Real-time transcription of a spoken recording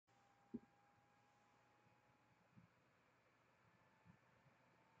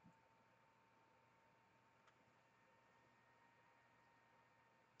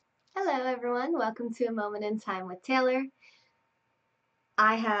Hello everyone, welcome to A Moment in Time with Taylor.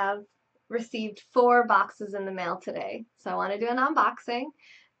 I have received 4 boxes in the mail today, so I want to do an unboxing.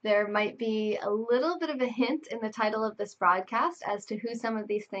 There might be a little bit of a hint in the title of this broadcast as to who some of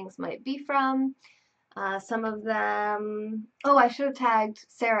these things might be from. Some of them, oh, I should have tagged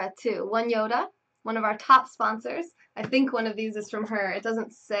Sarah too. One Yoda, one of our top sponsors. I think one of these is from her. It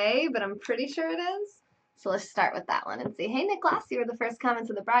doesn't say, but I'm pretty sure it is. So let's start with that one and see. Hey Nicholas, you were the first comment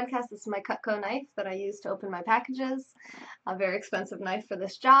to the broadcast. This is my Cutco knife that I use to open my packages. A very expensive knife for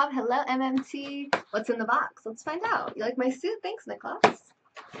this job. Hello MMT. What's in the box? Let's find out. You like my suit? Thanks, Nicholas.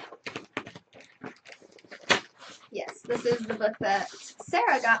 Yes, this is the book that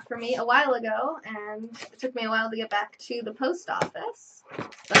Sarah got for me a while ago, and it took me a while to get back to the post office,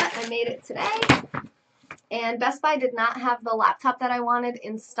 but I made it today. And Best Buy did not have the laptop that I wanted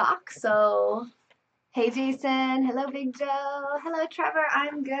in stock, so hey Jason, hello Big Joe, hello Trevor,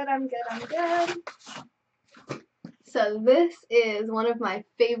 I'm good. So this is one of my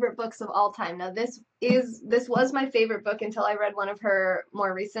favorite books of all time. Now this was my favorite book until I read one of her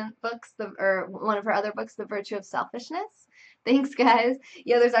more recent books, or one of her other books, The Virtue of Selfishness. Thanks guys.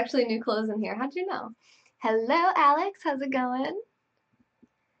 Yeah, there's actually new clothes in here. How'd you know? Hello Alex, how's it going?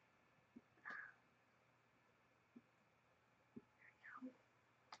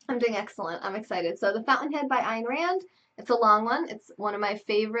 I'm doing excellent. I'm excited. So The Fountainhead by Ayn Rand. It's a long one. It's one of my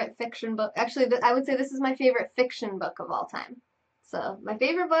favorite fiction books. Actually, I would say this is my favorite fiction book of all time. So my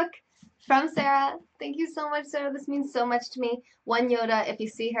favorite book from Sarah. Thank you so much, Sarah. This means so much to me. One Yoda. If you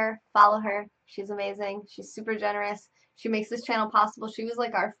see her, follow her. She's amazing. She's super generous. She makes this channel possible. She was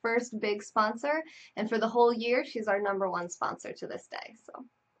like our first big sponsor, and for the whole year, she's our #1 sponsor to this day. So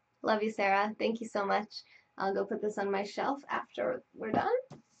love you, Sarah. Thank you so much. I'll go put this on my shelf after we're done.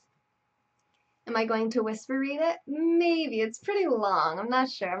 Am I going to whisper read it? Maybe. It's pretty long. I'm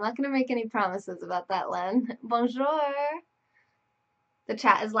not sure. I'm not going to make any promises about that, Len. Bonjour. The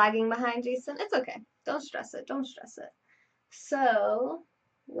chat is lagging behind, Jason. It's okay. Don't stress it. Don't stress it. So,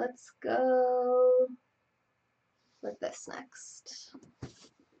 let's go with this next.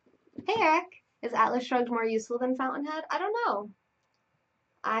 Hey, Eric. Is Atlas Shrugged more useful than Fountainhead? I don't know.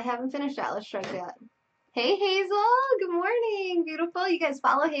 I haven't finished Atlas Shrugged yet. Hey Hazel, good morning, beautiful. You guys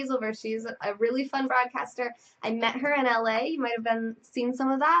follow Hazelverse. She's a really fun broadcaster. I met her in LA. You might have seen some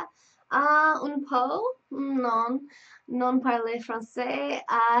of that. Un peu? Non parle français.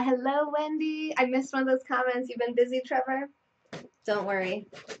 Hello, Wendy. I missed one of those comments. You've been busy, Trevor? Don't worry.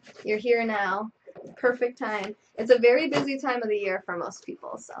 You're here now. Perfect time. It's a very busy time of the year for most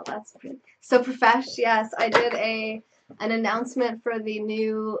people, so that's pretty. So Profesh, yes, I did an announcement for the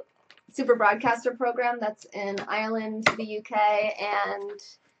new Super Broadcaster program that's in Ireland, the UK, and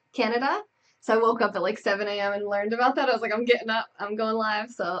Canada. So I woke up at like 7 a.m. and learned about that. I was like, I'm getting up, I'm going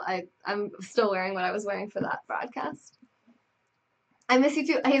live. So I'm still wearing what I was wearing for that broadcast. I miss you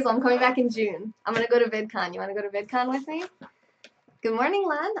too. Hazel, I'm coming back in June. I'm going to go to VidCon. You want to go to VidCon with me? Good morning,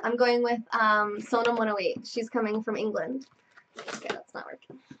 Len. I'm going with Sonam 108. She's coming from England. Okay, that's not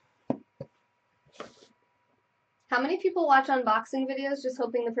working. How many people watch unboxing videos just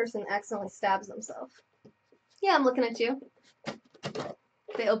hoping the person accidentally stabs themselves? Yeah, I'm looking at you.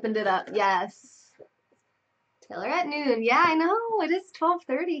 They opened it up. Yes. Taylor at noon. Yeah, I know. It is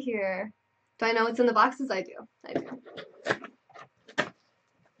 12:30 here. Do I know what's in the boxes? I do. I do.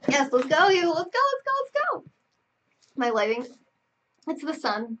 Yes, let's go, you. Let's go. My lighting. It's the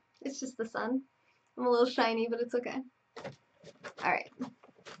sun. It's just the sun. I'm a little shiny, but it's okay. All right.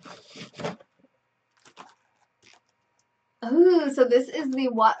 Ooh, so this is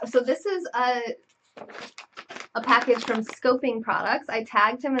a package from Scoping Products. I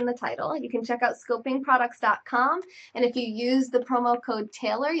tagged him in the title. You can check out scopingproducts.com, and if you use the promo code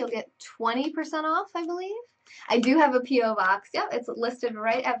Taylor, you'll get 20% off, I believe. I do have a P.O. box. Yep, it's listed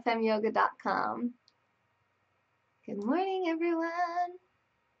right at femyoga.com. Good morning, everyone.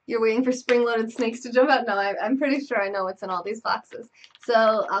 You're waiting for spring-loaded snakes to jump out? No, I'm pretty sure I know what's in all these boxes.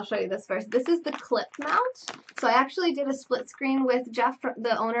 So I'll show you this first. This is the clip mount. So I actually did a split screen with Jeff,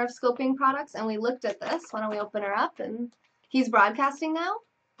 the owner of Scoping Products, and we looked at this. Why don't we open her up? And he's broadcasting now.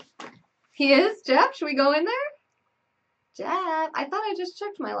 He is? Jeff, should we go in there? Jeff, I thought I just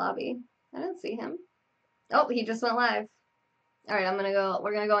checked my lobby. I didn't see him. Oh, he just went live. All right,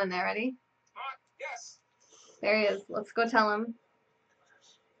 we're going to go in there. Ready? Yes. There he is. Let's go tell him.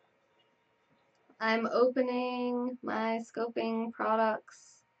 I'm opening my Scoping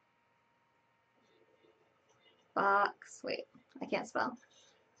Products box. Wait, I can't spell.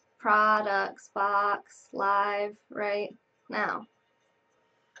 Products box live right now.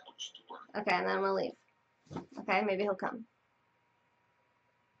 Okay, and then I'm gonna leave. Okay, maybe he'll come.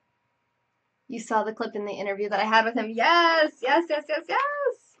 You saw the clip in the interview that I had with him. Yes, yes, yes, yes,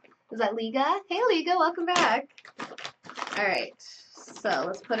 yes. Is that Liga? Hey, Liga, welcome back. All right, so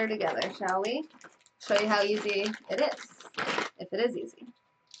let's put her together, shall we? Show you how easy it is, if it is easy.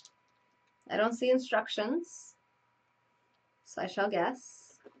 I don't see instructions, so I shall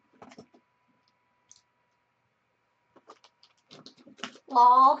guess.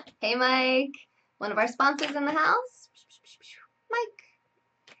 Lol. Hey, Mike. One of our sponsors in the house. Mike.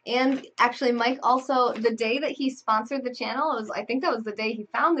 And actually, Mike also, the day that he sponsored the channel, I think that was the day he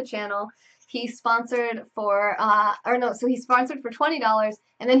found the channel, he sponsored for, so he sponsored for $20,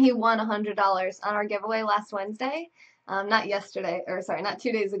 and then he won $100 on our giveaway last Wednesday. Not yesterday, or sorry, not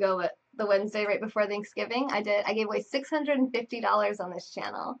 2 days ago, but the Wednesday right before Thanksgiving. I gave away $650 on this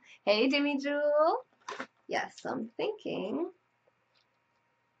channel. Hey, Jimmy Jewel. Yes, I'm thinking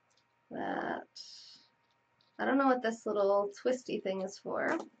that, I don't know what this little twisty thing is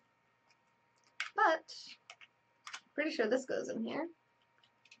for, but pretty sure this goes in here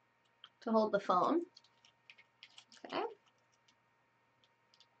to hold the phone. Okay.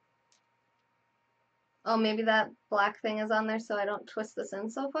 Oh, maybe that black thing is on there so I don't twist this in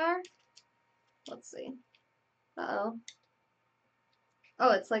so far. Let's see. Uh-oh.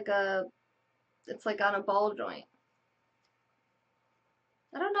 Oh, it's like on a ball joint.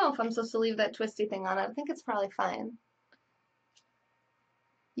 I don't know if I'm supposed to leave that twisty thing on. I think it's probably fine.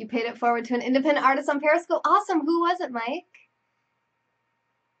 You paid it forward to an independent artist on Periscope. Awesome. Who was it, Mike?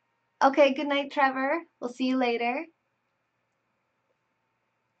 Okay, good night, Trevor. We'll see you later.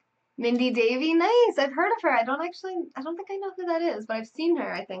 Mindy Davy, nice. I've heard of her. I don't think I know who that is, but I've seen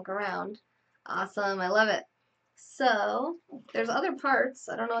her, I think, around. Awesome. I love it. So, there's other parts.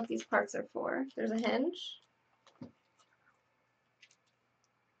 I don't know what these parts are for. There's a hinge.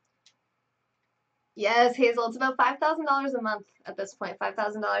 Yes, Hazel, it's about $5,000 a month at this point,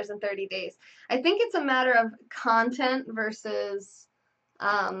 $5,000 in 30 days. I think it's a matter of content versus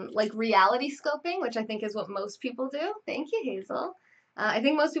like reality scoping, which I think is what most people do. Thank you, Hazel. I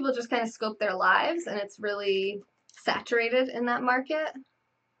think most people just kind of scope their lives, and it's really saturated in that market.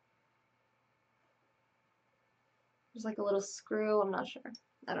 There's like a little screw, I'm not sure.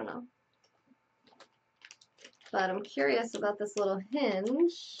 I don't know. But I'm curious about this little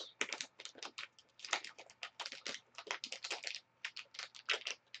hinge.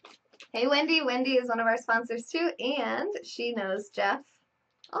 Hey, Wendy. Wendy is one of our sponsors too, and she knows Jeff,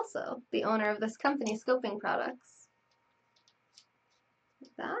 also the owner of this company, Scoping Products.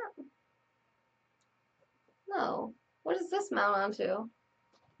 Like that? No. What does this mount onto?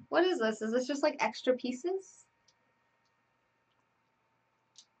 What is this? Is this just like extra pieces?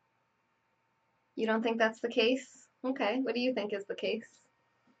 You don't think that's the case? Okay. What do you think is the case?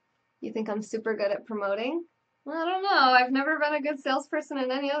 You think I'm super good at promoting? Well, I don't know. I've never been a good salesperson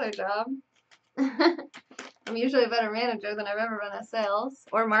in any other job. I'm usually a better manager than I've ever been at sales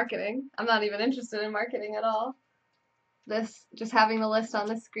or marketing. I'm not even interested in marketing at all. This, just having the list on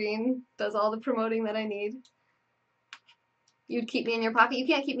the screen, does all the promoting that I need. You'd keep me in your pocket? You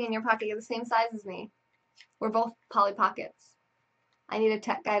can't keep me in your pocket. You're the same size as me. We're both Polly Pockets. I need a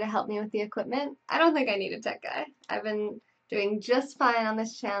tech guy to help me with the equipment. I don't think I need a tech guy. I've been doing just fine on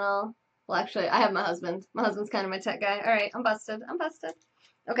this channel. Well, actually, I have my husband. My husband's kind of my tech guy. All right, I'm busted. I'm busted.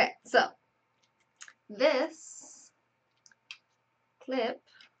 Okay, so this clip,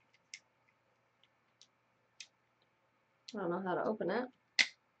 I don't know how to open it.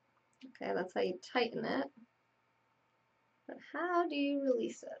 Okay, that's how you tighten it. But how do you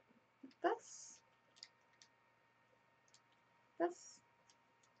release it? This? This?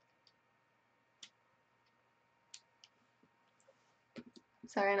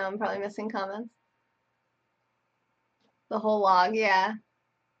 Sorry, no, I'm probably missing comments. The whole log, yeah.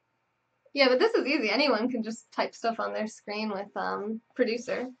 Yeah, but this is easy. Anyone can just type stuff on their screen with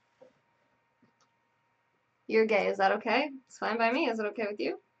producer. You're gay, is that okay? It's fine by me. Is it okay with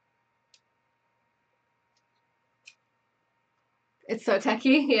you? It's so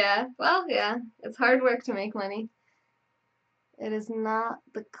techy, yeah. Well, yeah, it's hard work to make money. It is not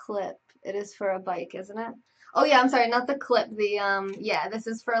the clip. It is for a bike, isn't it? Oh yeah, I'm sorry, not the clip. Yeah, this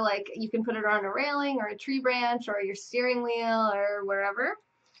is for like, you can put it on a railing or a tree branch or your steering wheel or wherever.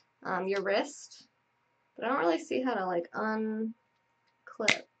 Your wrist. But I don't really see how to like unclip.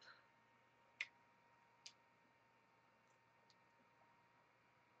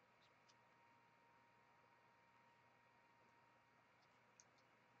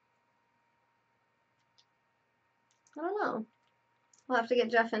 I don't know. We'll have to get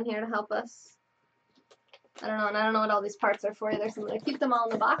Jeff in here to help us. I don't know, and I don't know what all these parts are for either, so I'm going to keep them all in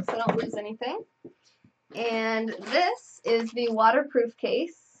the box so I don't lose anything. And this is the waterproof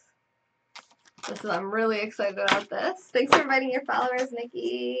case I'm really excited about this. Thanks for inviting your followers,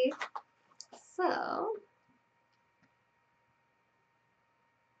 Nikki. So,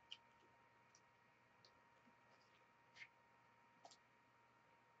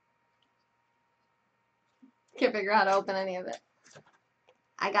 can't figure out how to open any of it.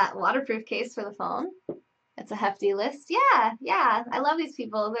 I got waterproof case for the phone. It's a hefty list. Yeah. I love these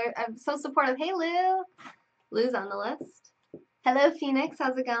people. I'm so supportive. Hey, Lou. Lou's on the list. Hello, Phoenix.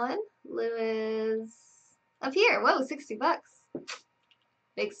 How's it going? Lou is up here. Whoa, 60 bucks.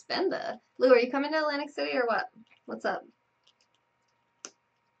 Big spender. Lou, are you coming to Atlantic City or what? What's up?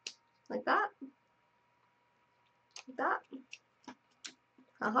 Like that? Like that?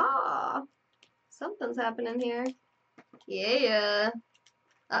 Aha! Something's happening here. Yeah.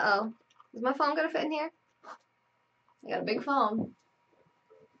 Uh-oh. Is my phone gonna fit in here? I got a big phone.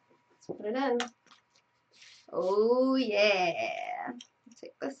 Let's put it in. Oh, yeah.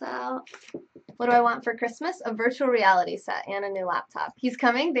 Take this out. What do I want for Christmas? A virtual reality set and a new laptop. He's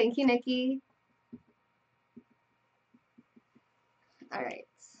coming. Thank you, Nikki. All right.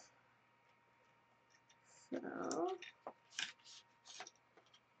 So,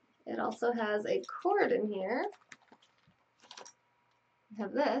 it also has a cord in here. I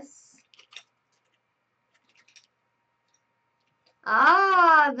have this.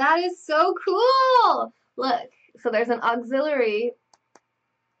 Ah, that is so cool. Look, so there's an auxiliary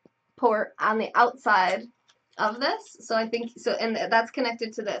port on the outside of this. So I think, and that's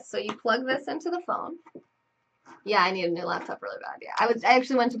connected to this. So you plug this into the phone. Yeah, I need a new laptop really bad. Yeah, I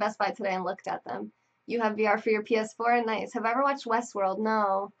actually went to Best Buy today and looked at them. You have VR for your PS4? Nice. Have I ever watched Westworld?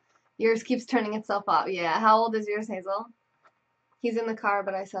 No. Yours keeps turning itself off. Yeah. How old is yours, Hazel? He's in the car,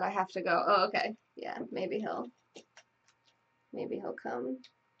 but I said I have to go. Oh, okay. Yeah, maybe he'll come.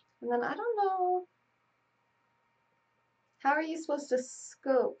 And then I don't know. How are you supposed to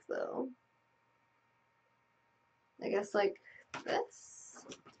scope, though? I guess like this?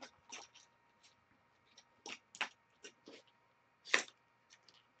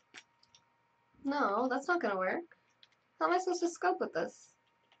 No, that's not gonna work. How am I supposed to scope with this?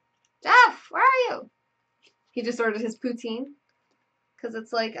 Jeff, where are you? He just ordered his poutine. Because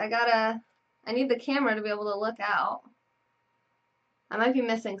it's like, I need the camera to be able to look out. I might be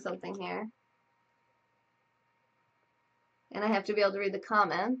missing something here. And I have to be able to read the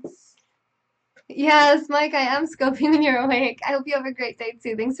comments. Yes, Mike, I am scoping when you're awake. I hope you have a great day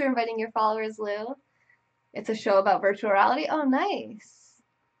too. Thanks for inviting your followers, Lou. It's a show about virtual reality. Oh, nice.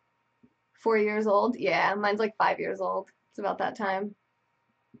 4 years old? Yeah, mine's like 5 years old. It's about that time.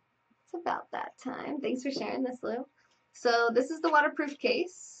 It's about that time. Thanks for sharing this, Lou. So this is the waterproof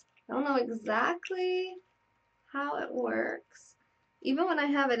case. I don't know exactly how it works. Even when I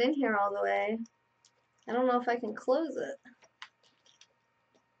have it in here all the way, I don't know if I can close it.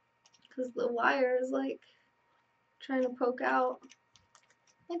 Because the wire is like trying to poke out.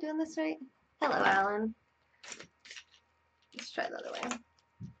 Am I doing this right? Hello, Alan. Let's try the other way.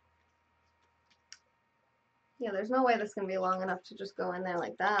 Yeah, there's no way this can be long enough to just go in there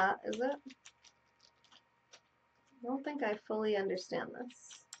like that, is it? I don't think I fully understand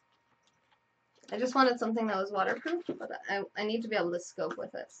this. I just wanted something that was waterproof, but I need to be able to scope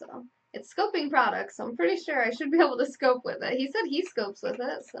with it, so. It's scoping products, so I'm pretty sure I should be able to scope with it. He said he scopes with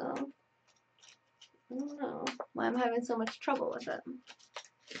it, so. I don't know why I'm having so much trouble with it.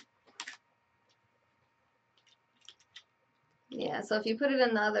 Yeah, so if you put it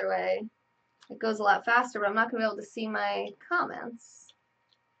in the other way, it goes a lot faster, but I'm not going to be able to see my comments.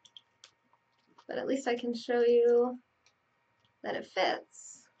 But at least I can show you that it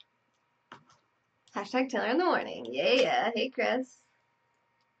fits. Hashtag Taylor in the morning. Yeah. Hey, Chris.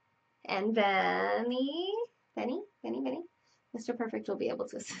 And Benny. Mr. Perfect will be able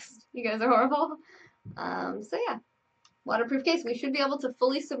to assist. You guys are horrible. So yeah, waterproof case. We should be able to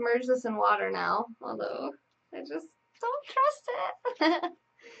fully submerge this in water now, although I just don't trust it.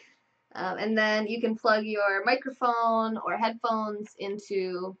 And then you can plug your microphone or headphones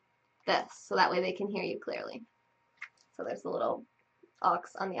into this, so that way they can hear you clearly. So there's a little aux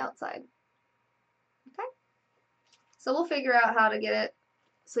on the outside. Okay. So we'll figure out how to get it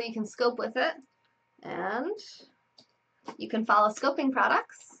so you can scope with it, and you can follow Scoping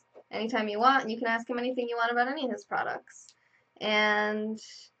Products anytime you want, and you can ask him anything you want about any of his products. And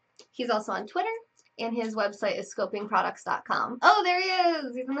he's also on Twitter, and his website is scopingproducts.com. Oh, there he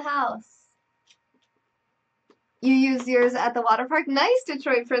is! He's in the house. You use yours at the water park? Nice,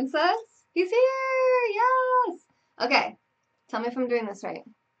 Detroit Princess! He's here! Yes! Okay, tell me if I'm doing this right.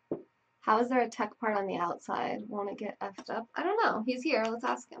 How is there a tech part on the outside? Won't it get effed up? I don't know. He's here. Let's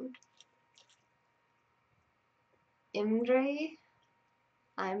ask him. Imdre?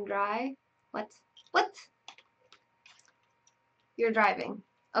 I'm dry. What? What? You're driving.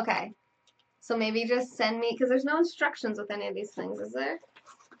 Okay. So maybe just send me, because there's no instructions with any of these things, is there?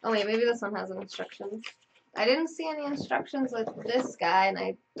 Oh wait, maybe this one has instructions. I didn't see any instructions with this guy, and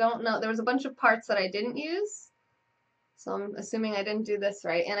I don't know. There was a bunch of parts that I didn't use. So I'm assuming I didn't do this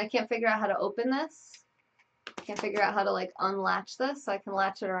right. And I can't figure out how to open this. Can't figure out how to like unlatch this so I can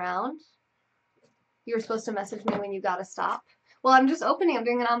latch it around. You were supposed to message me when you gotta stop. Well, I'm just opening, I'm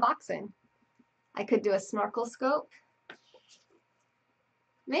doing an unboxing. I could do a snorkel scope.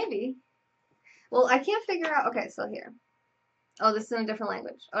 Maybe. Well, I can't figure out, okay, so here. Oh, this is in a different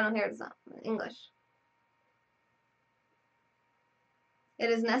language. Oh no, here it is not. English. It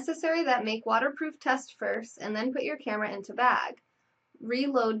is necessary that make waterproof test first and then put your camera into bag.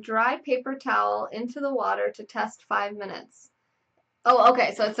 Reload dry paper towel into the water to test 5 minutes. Oh,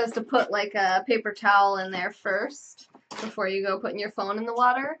 okay, so it says to put like a paper towel in there first before you go putting your phone in the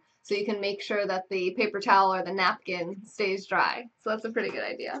water so you can make sure that the paper towel or the napkin stays dry. So that's a pretty good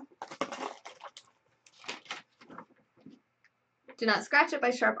idea. Do not scratch it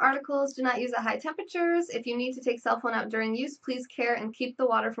by sharp articles. Do not use at high temperatures. If you need to take cell phone out during use, please care and keep the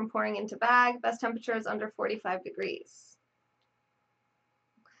water from pouring into bag. Best temperature is under 45 degrees.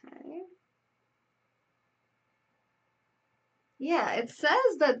 Okay. Yeah, it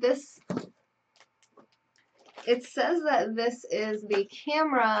says that this is the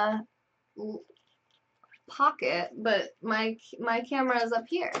camera pocket, but my camera is up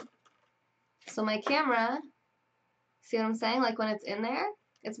here. So my camera, see what I'm saying? Like when it's in there,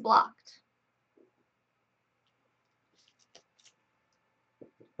 it's blocked.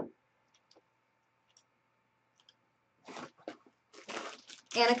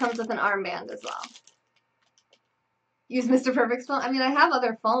 And it comes with an armband as well. Use Mr. Perfect's phone. I mean, I have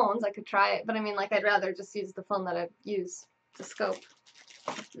other phones. I could try it, but I mean, like, I'd rather just use the phone that I use to scope.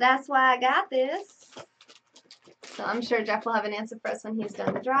 That's why I got this. So I'm sure Jeff will have an answer for us when he's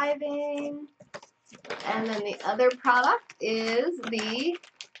done driving. And then the other product is the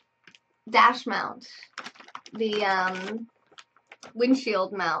dash mount, the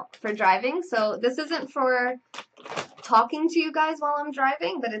windshield mount for driving. So this isn't for talking to you guys while I'm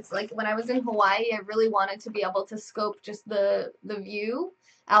driving, but it's like when I was in Hawaii, I really wanted to be able to scope just the view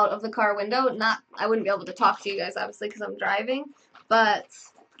out of the car window. I wouldn't be able to talk to you guys obviously because I'm driving, but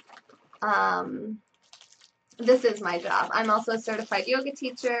this is my job. I'm also a certified yoga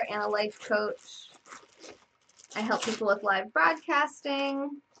teacher and a life coach. I help people with live broadcasting.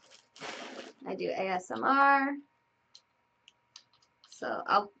 I do ASMR. So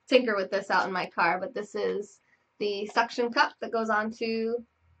I'll tinker with this out in my car, but this is the suction cup that goes onto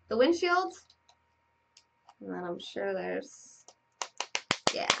the windshield. And then I'm sure there's,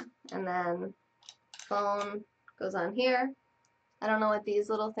 yeah, and then phone goes on here. I don't know what these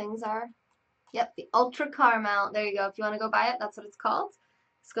little things are. Yep, the Ultra Car Mount. There you go. If you want to go buy it, that's what it's called.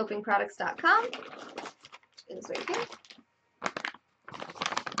 Scopingproducts.com. It's right here.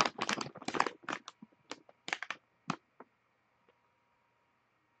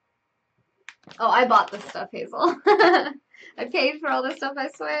 Oh, I bought this stuff, Hazel. I paid for all this stuff, I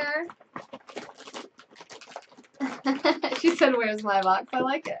swear. She said, where's my box? I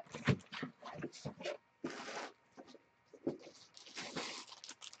like it.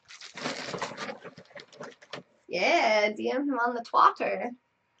 Yeah, DM him on the Twitter.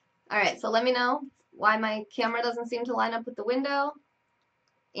 Alright, so let me know why my camera doesn't seem to line up with the window.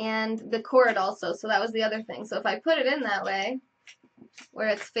 And the cord also, so that was the other thing. So if I put it in that way, where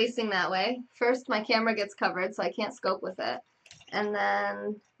it's facing that way, first my camera gets covered so I can't scope with it. And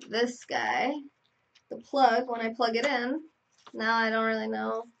then this guy, the plug, when I plug it in, now I don't really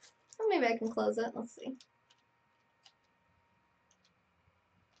know. Or maybe I can close it. Let's see.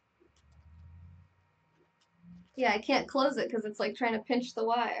 Yeah, I can't close it because it's like trying to pinch the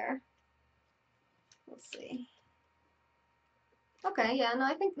wire. Let's see. Okay, yeah, no,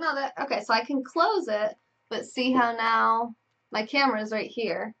 I think, no, that, okay, so I can close it, but see how now my camera is right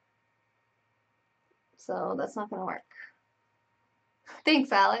here. So that's not going to work.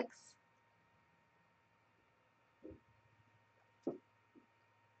 Thanks, Alex.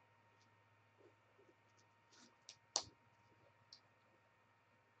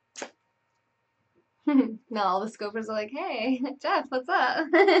 No, all the scopers are like, hey, Jeff, what's up?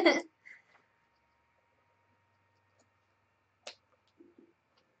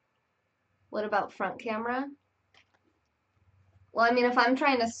 What about front camera? Well, I mean, if I'm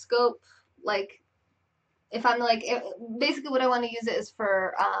trying to scope, like, if I'm like, basically what I want to use it is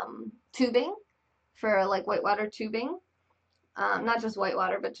for tubing, for like whitewater tubing. Not just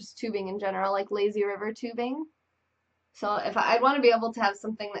whitewater, but just tubing in general, like lazy river tubing. So if I'd want to be able to have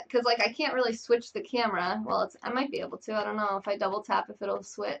something that, because like I can't really switch the camera. Well, I might be able to. I don't know if I double tap if it'll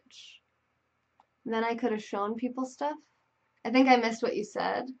switch. And then I could have shown people stuff. I think I missed what you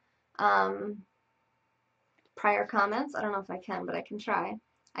said. Um, Prior comments. I don't know if I can, but I can try.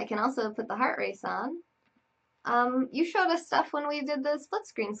 I can also put the heart race on. You showed us stuff when we did the split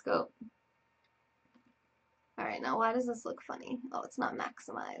screen scope. All right, now why does this look funny? Oh, it's not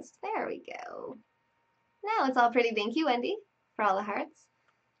maximized. There we go. Now it's all pretty. Thank you, Wendy, for all the hearts.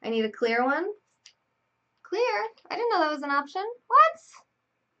 I need a clear one. Clear? I didn't know that was an option. What?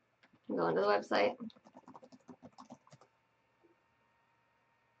 I'm going to the website.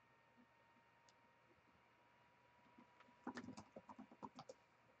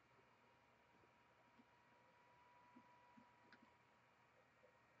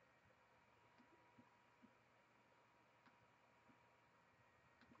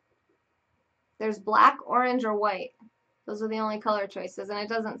 There's black, orange, or white. Those are the only color choices, and it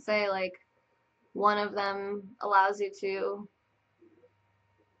doesn't say like one of them allows you to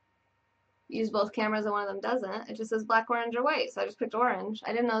use both cameras and one of them doesn't. It just says black, orange, or white, so I just picked orange.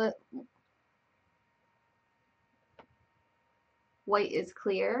 I didn't know that white is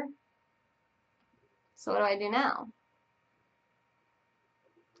clear. So what do I do now?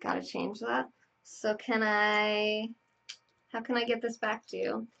 Gotta change that. So how can I get this back to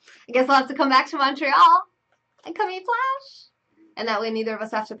you? I guess I'll have to come back to Montreal and come eat Flash. And that way neither of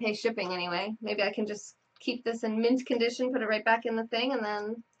us have to pay shipping anyway. Maybe I can just keep this in mint condition, put it right back in the thing, and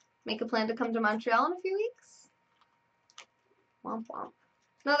then make a plan to come to Montreal in a few weeks. Womp womp.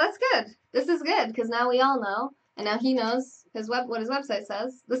 No, that's good. This is good, because now we all know, and now he knows what his website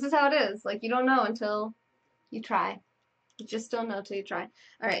says. This is how it is. Like, you don't know until you try. You just don't know until you try.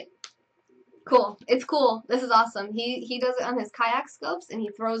 All right. Cool. It's cool. This is awesome. He does it on his kayak scopes, and he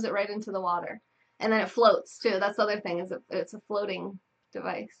throws it right into the water. And then it floats, too. That's the other thing, is it's a floating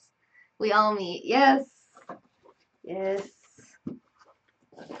device. We all meet. Yes. Yes.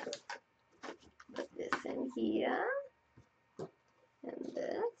 Put this in here. And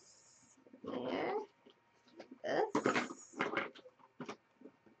this. There. This.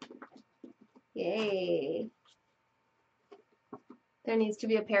 Yay. There needs to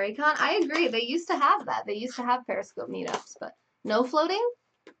be a Pericon. I agree. They used to have that. They used to have Periscope meetups, but no floating?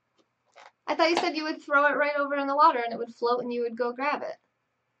 I thought you said you would throw it right over in the water and it would float and you would go grab it.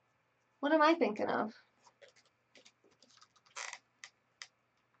 What am I thinking of?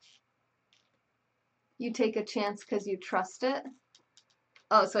 You take a chance because you trust it?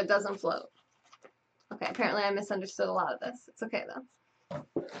 Oh, so it doesn't float. Okay, apparently I misunderstood a lot of this. It's okay, though.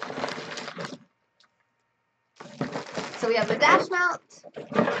 So we have the dash mount,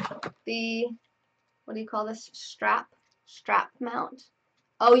 the, what do you call this, strap mount.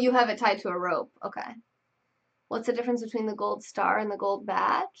 Oh, you have it tied to a rope. Okay. What's the difference between the gold star and the gold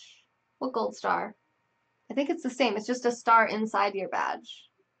badge? What gold star? I think it's the same. It's just a star inside your badge.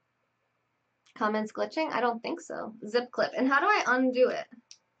 Comments glitching? I don't think so. Zip clip. And how do I undo it?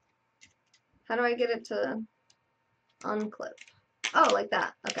 How do I get it to unclip? Oh, like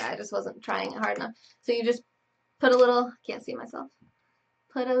that. Okay, I just wasn't trying it hard enough. So you just put a little, can't see myself.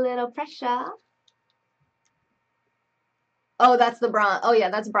 Put a little pressure. Oh, that's the bronze. Oh,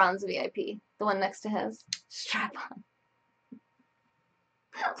 yeah, that's bronze VIP. The one next to his. Strap on.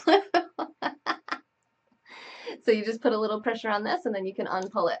 So you just put a little pressure on this and then you can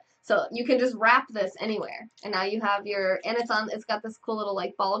unpull it. So you can just wrap this anywhere. And now you have your, and it's got this cool little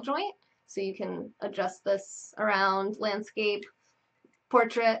like ball joint. So you can adjust this around landscape,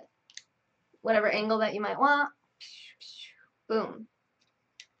 portrait, whatever angle that you might want. Boom.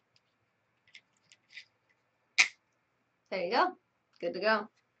 There you go. Good to go.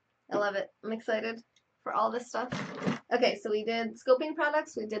 I love it. I'm excited for all this stuff. Okay, so we did scoping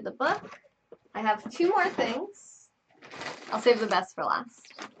products. We did the book. I have 2 more things. I'll save the best for last.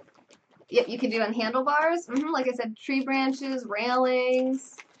 Yep, you can do on handlebars. Like I said, tree branches,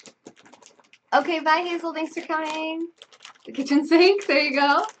 railings. Okay, bye Hazel. Thanks for coming. The kitchen sink. There you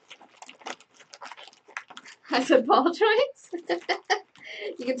go. I said ball joints.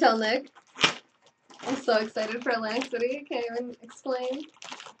 You can tell Nick. I'm so excited for Atlantic City. I can't even explain.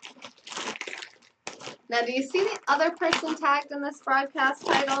 Now, do you see the other person tagged in this broadcast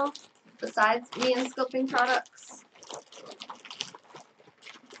title besides me and Scoping Products?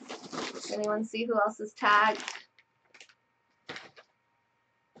 Anyone see who else is tagged?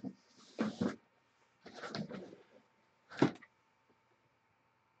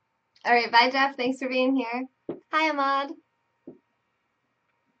 All right, bye, Jeff. Thanks for being here. Hi, Ahmad.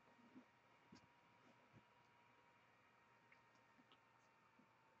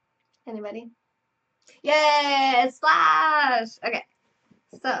 Anybody? Yay! Splash! Okay,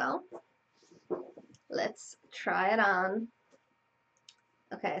 so let's try it on.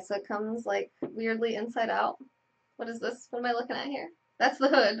 Okay, so it comes like weirdly inside out. What is this? What am I looking at here? That's the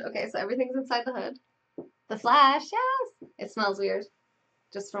hood. Okay, so everything's inside the hood. The flash, yes! It smells weird.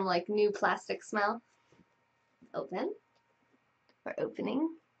 Just from like new plastic smell. Open. We're opening.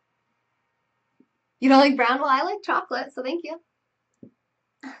 You don't like brown? Well, I like chocolate, so thank you.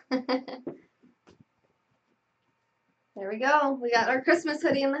 There we go. We got our Christmas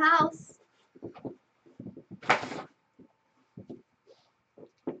hoodie in the house.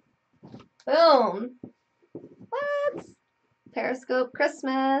 Boom. What? Periscope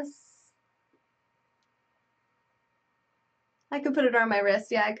Christmas. I could put it on my wrist.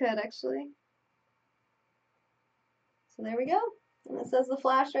 Yeah, I could actually. So there we go. And it says the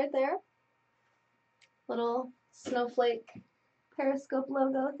flash right there. Little snowflake Periscope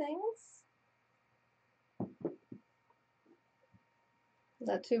logo things. Is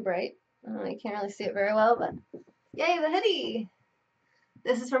that too bright? I don't know, you can't really see it very well, but yay, the hoodie!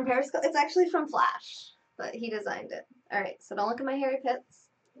 This is from Periscope. It's actually from Flash, but he designed it. Alright, so don't look at my hairy pits.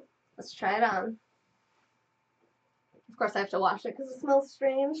 Let's try it on. Of course I have to wash it because it smells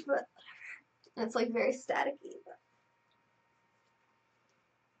strange, but and it's like very staticky. But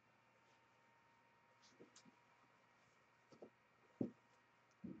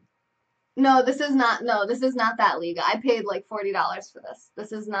no, this is not that Liga. I paid like $40 for this.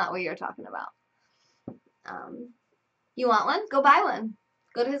 This is not what you're talking about. You want one? Go buy one.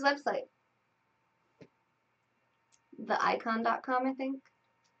 Go to his website. Theicon.com, I think.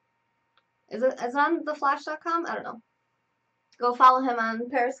 Is it on theflash.com? I don't know. Go follow him on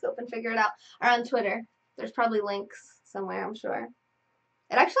Periscope and figure it out. Or on Twitter. There's probably links somewhere, I'm sure.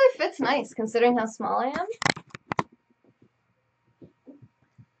 It actually fits nice considering how small I am.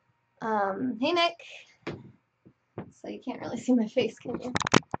 Hey Nick. So you can't really see my face, can you?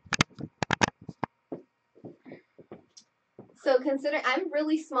 So considering I'm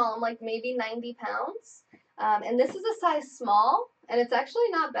really small, I'm like maybe 90 pounds. And this is a size small, and it's actually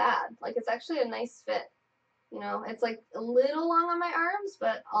not bad. Like, it's actually a nice fit. You know, it's like a little long on my arms,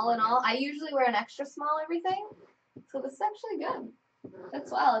 but all in all, I usually wear an extra small everything. So this is actually good.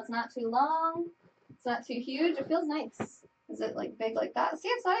 Fits well. It's not too long. It's not too huge. It feels nice. Is it like big like that? See,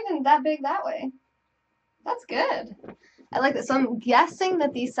 it's not even that big that way. That's good. I like this. So I'm guessing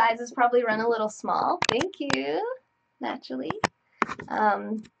that these sizes probably run a little small. Thank you. Naturally.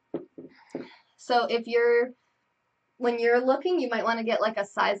 So when you're looking, you might want to get like a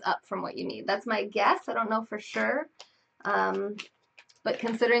size up from what you need. That's my guess. I don't know for sure. But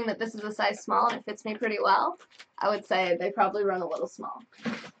considering that this is a size small and it fits me pretty well, I would say they probably run a little small.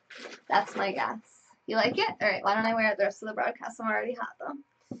 That's my guess. You like it? All right, why don't I wear it the rest of the broadcast? I'm already hot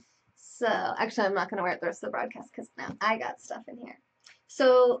though. So, actually I'm not going to wear it the rest of the broadcast because now I got stuff in here.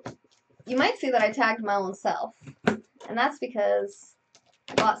 So, you might see that I tagged my own self. And that's because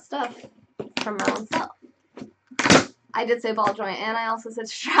I bought stuff from my own self. I did say ball joint, and I also said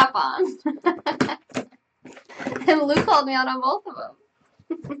strap on. And Lou called me out on both of them.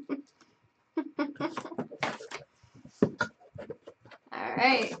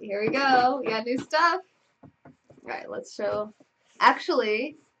 Alright, here we go. We got new stuff. Alright, let's show.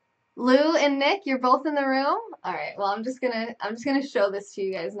 Actually, Lou and Nick, you're both in the room? Alright, well I'm just gonna show this to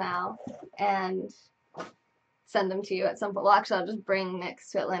you guys now and send them to you at some point. Well, actually, I'll just bring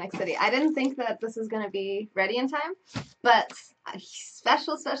Nick's to Atlantic City. I didn't think that this was going to be ready in time, but a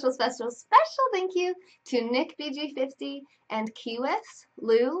special thank you to Nick BG50 and Kiwis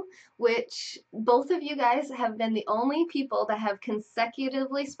Lou, which both of you guys have been the only people that have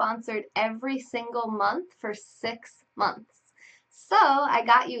consecutively sponsored every single month for 6 months. So I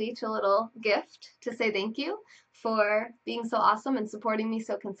got you each a little gift to say thank you for being so awesome and supporting me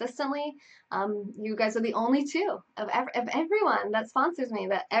so consistently. You guys are the only two of everyone that sponsors me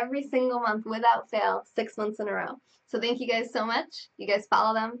that every single month without fail, 6 months in a row. So thank you guys so much. You guys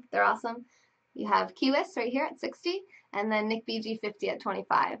follow them. They're awesome. You have Kiwis right here at 60 and then Nick BG50 at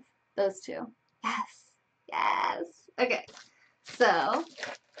 25. Those two. Yes. Yes. Okay. So,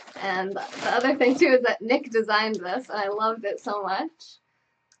 and the other thing too is that Nick designed this and I loved it so much.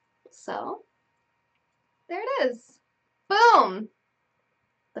 So, there it is. Boom!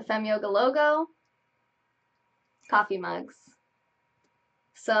 The Fem Yoga logo. Coffee mugs.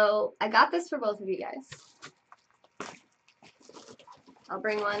 So I got this for both of you guys. I'll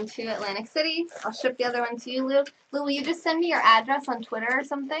bring one to Atlantic City. I'll ship the other one to you, Lou. Lou, will you just send me your address on Twitter or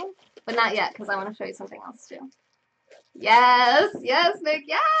something? But not yet, because I want to show you something else too. Yes, yes, Nick,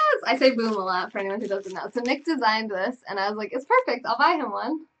 yes! I say boom a lot for anyone who doesn't know. So Nick designed this, and I was like, it's perfect. I'll buy him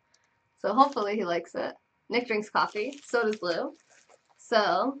one. So hopefully he likes it. Nick drinks coffee. So does Lou.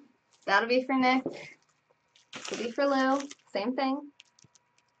 So that'll be for Nick. This will be for Lou. Same thing.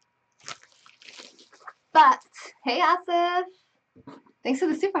 But, hey Asif. Thanks for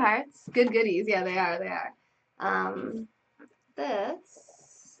the super hearts. Good goodies. Yeah, they are. They are.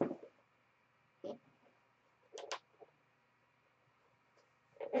 This.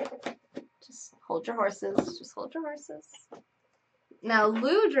 Just hold your horses. Just hold your horses. Now,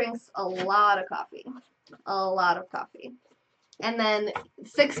 Lou drinks a lot of coffee. A lot of coffee. And then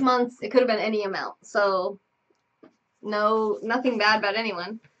 6 months, it could have been any amount. So, nothing bad about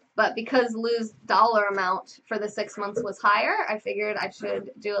anyone. But because Lou's dollar amount for the 6 months was higher, I figured I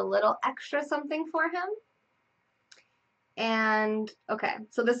should do a little extra something for him. And, okay,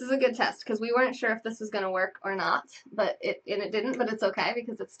 so this is a good test because we weren't sure if this was going to work or not, but it didn't, but it's okay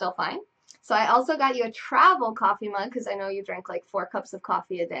because it's still fine. So I also got you a travel coffee mug because I know you drink like 4 cups of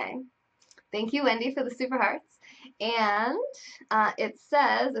coffee a day. Thank you, Wendy, for the super hearts. And it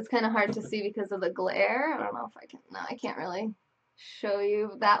says, it's kind of hard to see because of the glare. I don't know if I can, no, I can't really show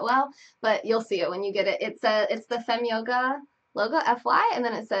you that well, but you'll see it when you get it. It says, it's the Fem Yoga logo, FY, and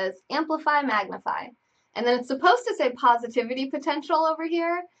then it says amplify, magnify. And then it's supposed to say positivity potential over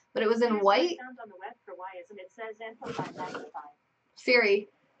here, but it was in white. On the web for why isn't it says amplify, magnify. Siri,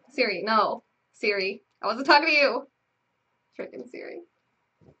 no, Siri, I wasn't talking to you. Freaking Siri.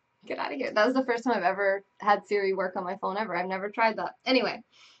 Get out of here. That was the first time I've ever had Siri work on my phone ever. I've never tried that. Anyway,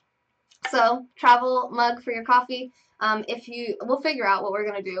 so travel mug for your coffee. We'll figure out what we're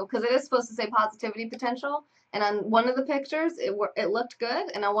going to do because it is supposed to say positivity potential. And on one of the pictures, it looked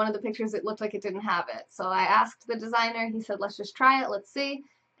good. And on one of the pictures, it looked like it didn't have it. So I asked the designer. He said, let's just try it. Let's see.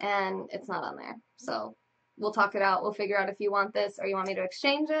 And it's not on there. So we'll talk it out. We'll figure out if you want this or you want me to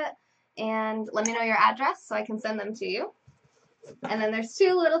exchange it. And let me know your address so I can send them to you. And then there's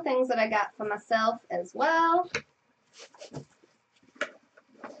 2 little things that I got for myself as well.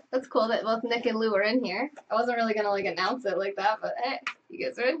 That's cool that both Nick and Lou are in here. I wasn't really going to like announce it like that, but hey, you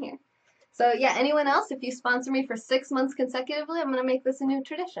guys are in here. So yeah, anyone else, if you sponsor me for 6 months consecutively, I'm going to make this a new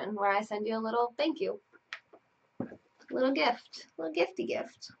tradition where I send you a little thank you. Little gift. Little gifty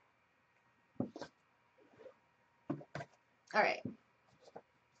gift. All right.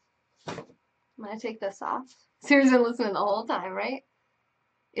 I'm going to take this off. Siri's been listening the whole time, right?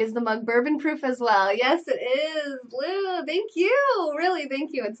 Is the mug bourbon proof as well? Yes, it is. Lou, thank you. Really, thank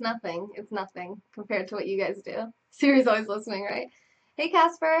you. It's nothing. It's nothing compared to what you guys do. Siri's always listening, right? Hey,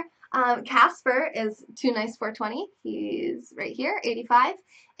 Casper. Casper is Too Nice 420. He's right here, 85.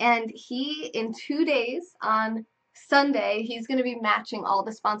 And he, in 2 days, on Sunday, he's going to be matching all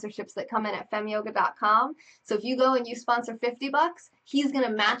the sponsorships that come in at femyoga.com. So if you go and you sponsor $50, he's going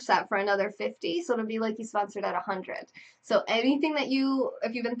to match that for another 50. So it'll be like you sponsored at 100. So anything that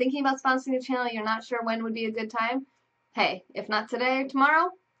if you've been thinking about sponsoring the channel, you're not sure when would be a good time, hey, if not today, tomorrow,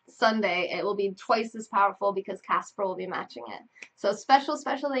 Sunday, it will be twice as powerful because Casper will be matching it. So special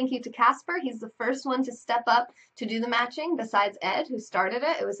thank you to Casper. He's the first one to step up to do the matching besides Ed, who started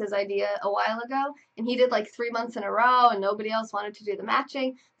it. It was his idea a while ago, and he did like 3 months in a row, and nobody else wanted to do the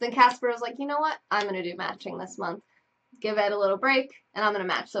matching. Then Casper was like, you know what? I'm going to do matching this month. Give Ed a little break, and I'm going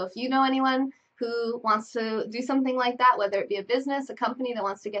to match. So if you know anyone who wants to do something like that, whether it be a business, a company that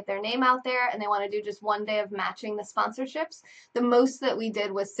wants to get their name out there and they want to do just 1 day of matching the sponsorships, the most that we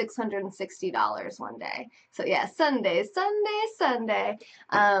did was $660 one day. So yeah, Sunday.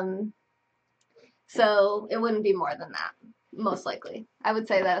 So it wouldn't be more than that, most likely. I would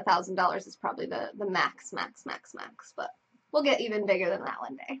say that $1,000 is probably the max, but we'll get even bigger than that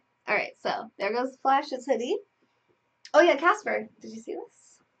one day. All right, so there goes Flash's hoodie. Oh yeah, Casper, did you see this?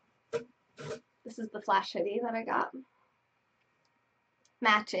 This is the Flash hoodie that I got.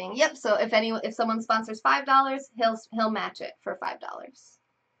 Matching. Yep. So if someone sponsors $5, he'll match it for $5.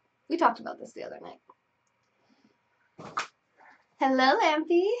 We talked about this the other night. Hello,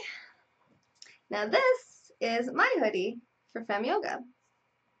 Lampy. Now this is my hoodie for Fem Yoga.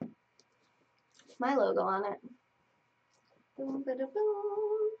 My logo on it. Boom, ba, da,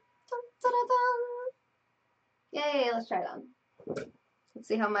 boom. Dun, da, da, dun. Yay! Let's try it on. Let's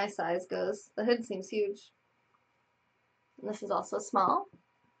see how my size goes. The hood seems huge. And this is also small.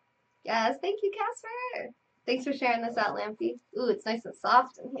 Yes, thank you, Casper. Thanks for sharing this out, Lampy. Ooh, it's nice and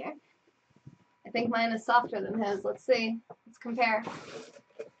soft in here. I think mine is softer than his. Let's see. Let's compare.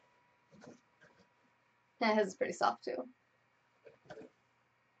 Yeah, his is pretty soft too.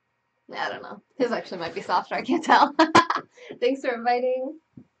 Yeah, I don't know. His actually might be softer. I can't tell. Thanks for inviting.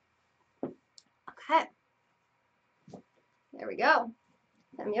 Okay. There we go.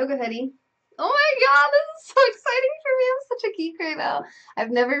 Fem Yoga hoodie. Oh my god, this is so exciting for me. I'm such a geek right now. I've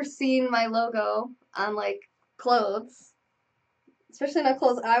never seen my logo on like clothes, especially not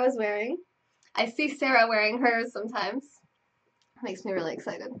clothes I was wearing. I see Sarah wearing hers sometimes. It makes me really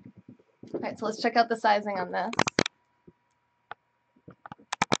excited. Alright, so let's check out the sizing on this.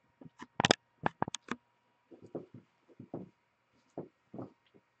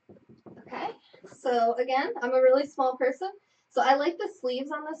 Okay, so again, I'm a really small person, so I like the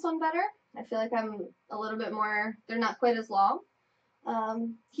sleeves on this one better. I feel like I'm a little bit more, they're not quite as long.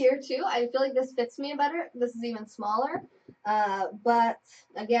 Here too, I feel like this fits me better. This is even smaller, but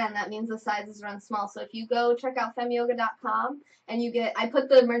again, that means the sizes run small. So if you go check out femyoga.com and you get, I put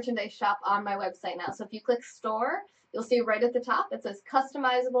the merchandise shop on my website now. So if you click store, you'll see right at the top, it says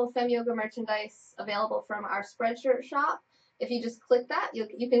customizable Fem Yoga merchandise available from our Spreadshirt shop. If you just click that,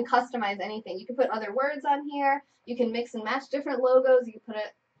 you can customize anything. You can put other words on here. You can mix and match different logos. You can put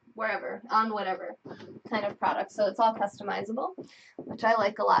it wherever, on whatever kind of product. So it's all customizable, which I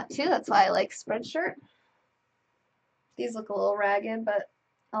like a lot too. That's why I like Spreadshirt. These look a little ragged, but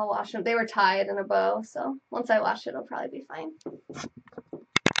I'll wash them. They were tied in a bow, so once I wash it, it'll probably be fine.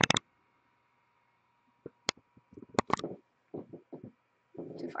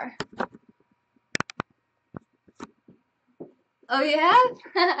 Too far. Oh yeah?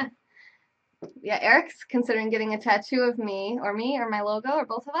 Yeah, Eric's considering getting a tattoo of me or my logo or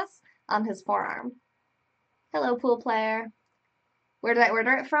both of us on his forearm. Hello, pool player. Where did I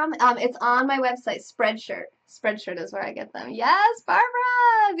order it from? It's on my website, Spreadshirt. Spreadshirt is where I get them. Yes,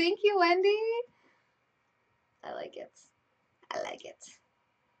 Barbara! Thank you, Wendy. I like it. I like it.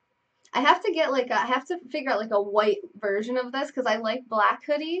 I have to get I have to figure out like a white version of this because I like black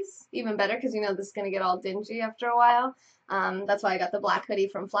hoodies even better because you know this is going to get all dingy after a while. That's why I got the black hoodie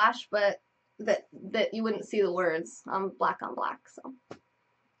from Flash, but that you wouldn't see the words black on black. So,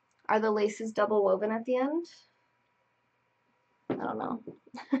 are the laces double woven at the end? I don't know.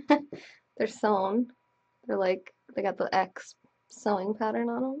 They're sewn. They're like they got the X sewing pattern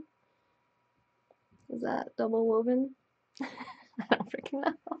on them. Is that double woven? I don't freaking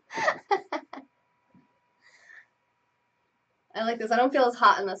know. I like this. I don't feel as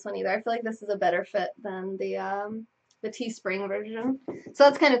hot in this one either. I feel like this is a better fit than the Teespring version. So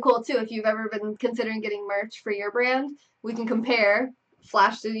that's kind of cool too. If you've ever been considering getting merch for your brand, we can compare.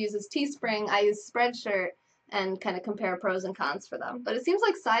 Flash uses Teespring, I use Spreadshirt, and kind of compare pros and cons for them. But it seems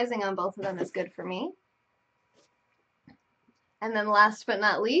like sizing on both of them is good for me. And then last but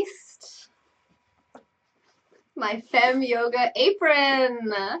not least, my Fem Yoga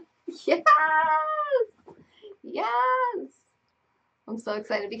apron. Yes! Yes! I'm so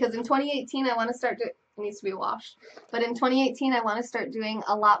excited because in 2018 I want to start doing, it needs to be washed, but in 2018 I want to start doing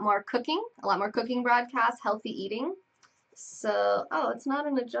a lot more cooking broadcasts, healthy eating. So, oh, it's not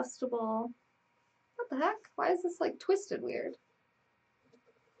an adjustable, what the heck? Why is this like twisted weird?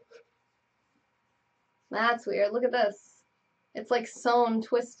 That's weird, look at this. It's like sewn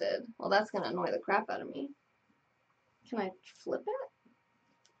twisted. Well, that's going to annoy the crap out of me. Can I flip it?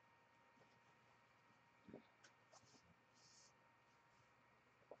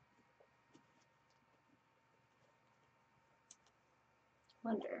 I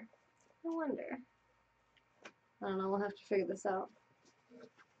wonder. I don't know, we'll have to figure this out.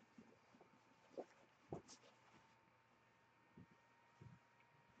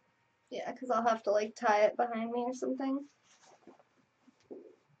 Yeah, because I'll have to like tie it behind me or something.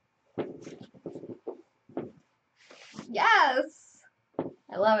 Yes!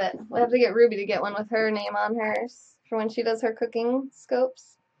 I love it. We'll have to get Ruby to get one with her name on hers for when she does her cooking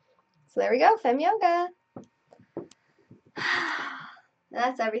scopes. So there we go, Fem Yoga.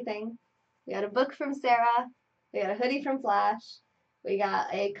 That's everything. We got a book from Sarah. We got a hoodie from Flash. We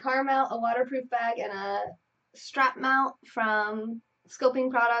got a car mount, a waterproof bag, and a strap mount from Scoping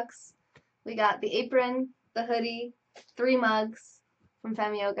Products. We got the apron, the hoodie, 3 mugs from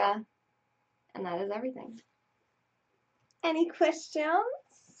Fem Yoga, and that is everything. Any questions?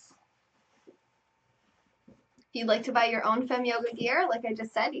 If you'd like to buy your own Fem Yoga gear, like I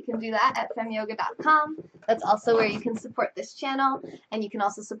just said, you can do that at femyoga.com. That's also where you can support this channel, and you can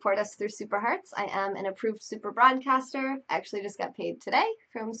also support us through Super Hearts. I am an approved super broadcaster. I actually just got paid today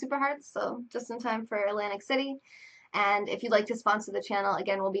from Super Hearts, so just in time for Atlantic City. And if you'd like to sponsor the channel,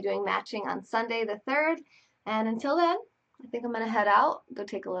 again, we'll be doing matching on Sunday the 3rd. And until then, I think I'm going to head out, go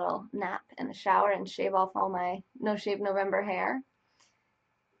take a little nap and a shower, and shave off all my No Shave November hair.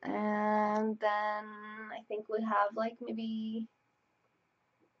 And then I think we have like maybe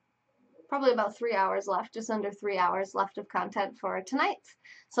probably about 3 hours left, just under 3 hours left of content for tonight.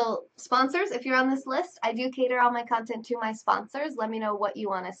 So sponsors, if you're on this list, I do cater all my content to my sponsors. Let me know what you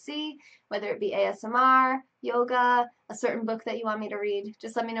want to see, whether it be ASMR, yoga, a certain book that you want me to read.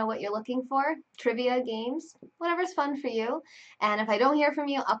 Just let me know what you're looking for. Trivia, games, whatever's fun for you. And if I don't hear from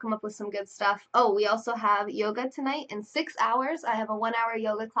you, I'll come up with some good stuff. Oh, we also have yoga tonight in 6 hours. I have a 1-hour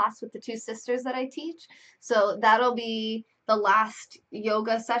yoga class with the 2 sisters that I teach. So that'll be the last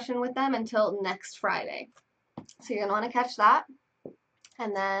yoga session with them until next Friday. So you're going to want to catch that.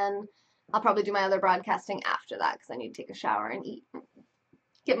 And then I'll probably do my other broadcasting after that because I need to take a shower and eat.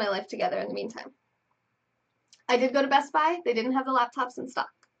 Get my life together in the meantime. I did go to Best Buy. They didn't have the laptops in stock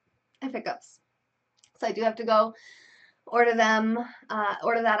at pickups. So I do have to go order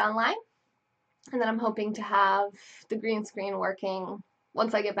that online. And then I'm hoping to have the green screen working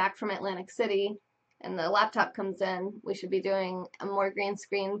once I get back from Atlantic City and the laptop comes in. We should be doing a more green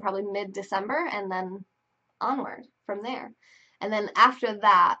screen probably mid-December and then onward from there. And then after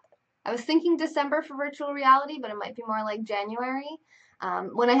that, I was thinking December for virtual reality, but it might be more like January.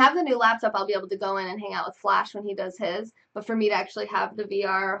 When I have the new laptop, I'll be able to go in and hang out with Flash when he does his. But for me to actually have the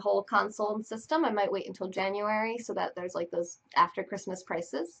VR whole console and system, I might wait until January so that there's like those after Christmas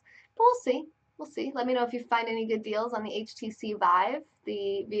prices. But we'll see. We'll see. Let me know if you find any good deals on the HTC Vive,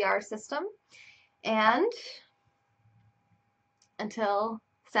 the VR system. And until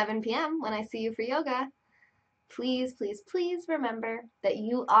 7 p.m. when I see you for yoga, please, please, please remember that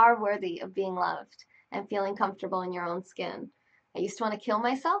you are worthy of being loved and feeling comfortable in your own skin. I used to want to kill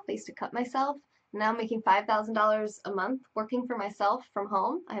myself. I used to cut myself. Now I'm making $5,000 a month working for myself from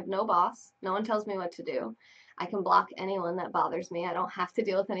home. I have no boss. No one tells me what to do. I can block anyone that bothers me. I don't have to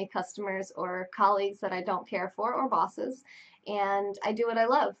deal with any customers or colleagues that I don't care for or bosses. And I do what I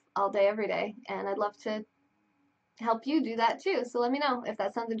love all day, every day. And I'd love to help you do that too. So let me know if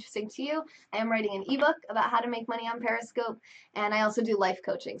that sounds interesting to you. I am writing an ebook about how to make money on Periscope, and I also do life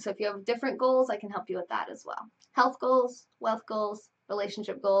coaching. So if you have different goals, I can help you with that as well. Health goals, wealth goals,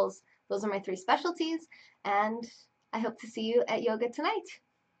 relationship goals. Those are my 3 specialties, and I hope to see you at yoga tonight.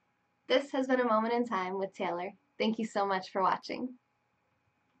 This has been A Moment in Time with Taylor. Thank you so much for watching.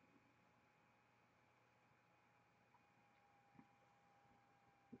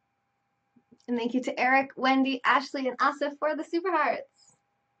 And thank you to Eric, Wendy, Ashley, and Asif for the super hearts.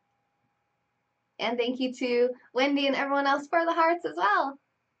 And thank you to Wendy and everyone else for the hearts as well.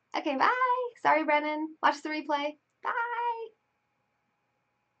 Okay, bye. Sorry, Brennan. Watch the replay.